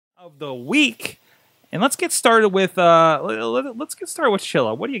Of the week. And let's get started with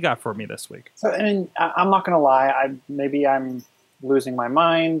Chilla. What do you got for me this week? So, and I'm not gonna lie. Maybe I'm losing my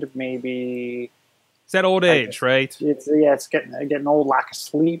mind. Maybe It's that old age, right? It's getting old, lack of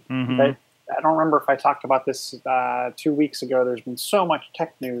sleep. Mm-hmm. But I don't remember if I talked about this 2 weeks ago. There's been so much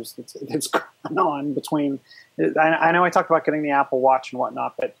tech news that's going on between. I know I talked about getting the Apple Watch and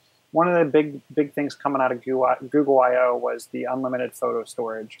whatnot, but one of the big things coming out of Google I/O was the unlimited photo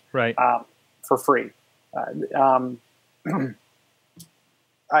storage, right? For free.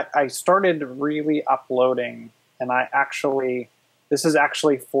 I started really uploading, and this has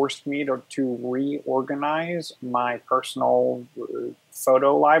actually forced me to reorganize my personal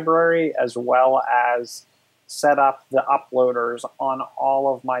photo library, as well as set up the uploaders on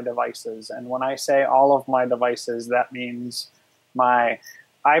all of my devices. And when I say all of my devices, that means my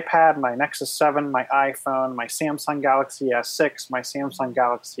iPad, my Nexus 7, my iPhone, my Samsung Galaxy S6, my Samsung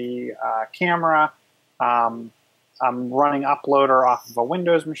Galaxy camera. I'm running Uploader off of a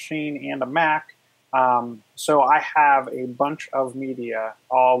Windows machine and a Mac. So I have a bunch of media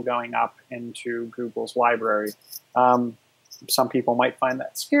all going up into Google's library. Some people might find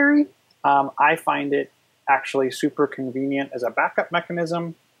that scary. I find it actually super convenient as a backup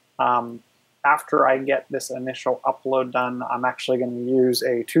mechanism. After I get this initial upload done, I'm actually going to use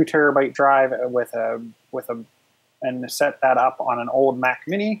a 2 terabyte drive and set that up on an old Mac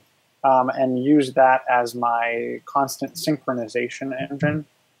Mini, and use that as my constant synchronization engine.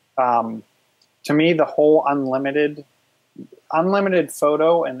 To me, the whole unlimited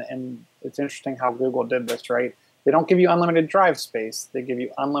photo, and it's interesting how Google did this, right? They don't give you unlimited drive space. They give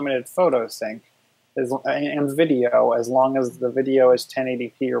you unlimited photo sync and video, as long as the video is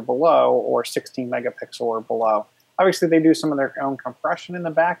 1080p or below, or 16 megapixel or below. Obviously, they do some of their own compression in the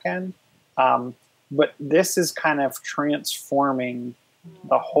back end, but this is kind of transforming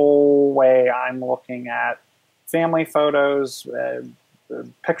the whole way I'm looking at family photos,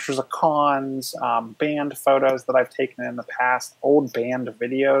 pictures of cons, band photos that I've taken in the past, old band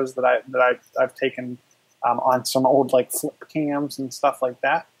videos that I've taken on some old like flip cams and stuff like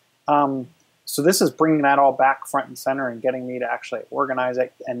that. So this is bringing that all back front and center and getting me to actually organize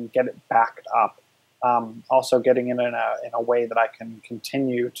it and get it backed up. Also getting it in a way that I can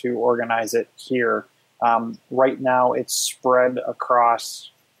continue to organize it here. Right now it's spread across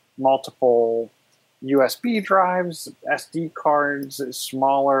multiple USB drives, SD cards,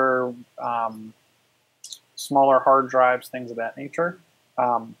 smaller hard drives, things of that nature.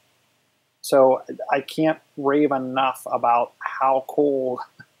 So I can't rave enough about how cool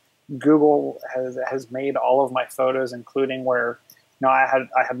Google has made all of my photos, including where I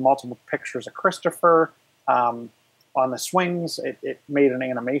had multiple pictures of Christopher on the swings. It made an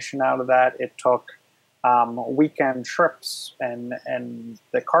animation out of that. It took weekend trips and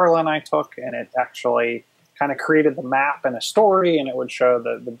that Carla and I took, and it actually kind of created the map and a story, and it would show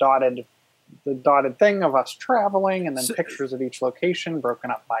the dotted thing of us traveling, and then pictures of each location broken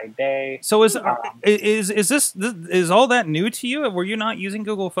up by day. So is all that new to you? Were you not using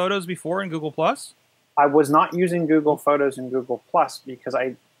Google Photos before in Google Plus? I was not using Google Photos in Google Plus because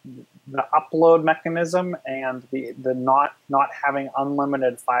the upload mechanism and the not having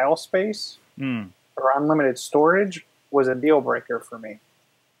unlimited file space or unlimited storage was a deal breaker for me.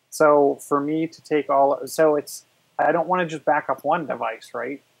 So for me to take I don't want to just back up one device,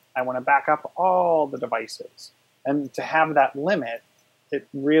 right? I want to back up all the devices. And to have that limit, it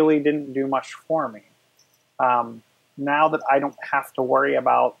really didn't do much for me. Now that I don't have to worry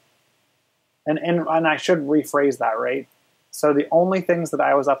about, and I should rephrase that, right? So the only things that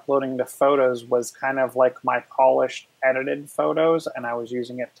I was uploading to photos was kind of like my polished, edited photos, and I was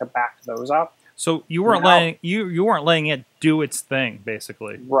using it to back those up. So you weren't letting it do its thing,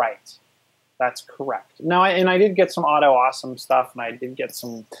 basically. Right. That's correct. No, and I did get some auto awesome stuff, and I did get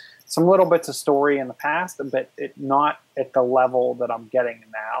some little bits of story in the past, but not at the level that I'm getting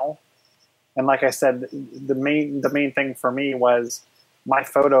now. And like I said, the main thing for me was my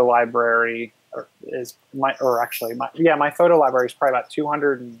photo library my photo library is probably about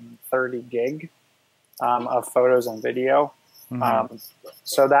 230 gig of photos and video. Mm-hmm.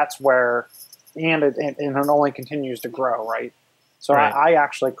 So that's where, and it only continues to grow, right? So right. I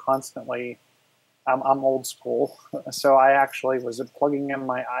actually constantly. I'm old school, so I actually was plugging in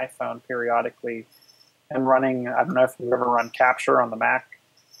my iPhone periodically and running, I don't know if you've ever run Capture on the Mac,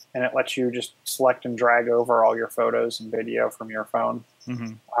 and it lets you just select and drag over all your photos and video from your phone.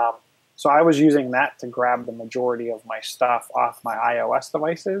 Mm-hmm. So I was using that to grab the majority of my stuff off my iOS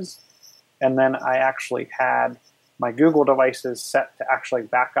devices, and then I actually had my Google devices set to actually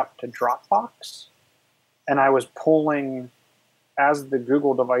back up to Dropbox, and I was pulling as the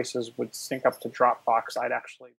Google devices would sync up to Dropbox, I'd actually